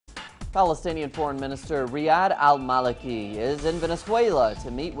Palestinian Foreign Minister Riyad al-Maliki is in Venezuela to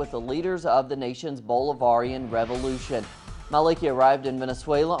meet with the leaders of the nation's Bolivarian revolution. Maliki arrived in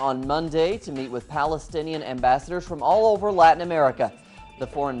Venezuela on Monday to meet with Palestinian ambassadors from all over Latin America. The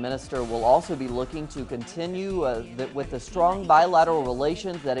foreign minister will also be looking to continue with the strong bilateral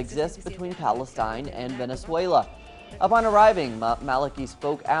relations that exist between Palestine and Venezuela. Upon arriving, Maliki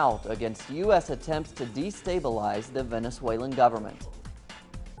spoke out against U.S. attempts to destabilize the Venezuelan government.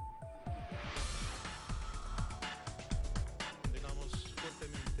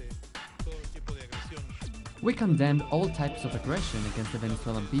 We condemn all types of aggression against the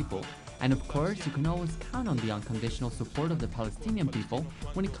Venezuelan people, and of course you can always count on the unconditional support of the Palestinian people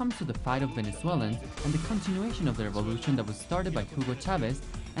when it comes to the fight of Venezuelans and the continuation of the revolution that was started by Hugo Chavez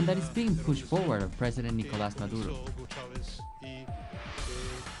and that is being pushed forward by President Nicolás Maduro.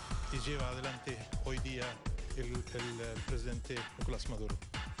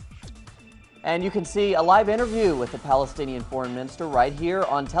 And you can see a live interview with the Palestinian Foreign Minister right here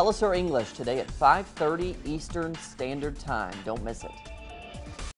on Telesur English today at 5:30 Eastern Standard Time. Don't miss it.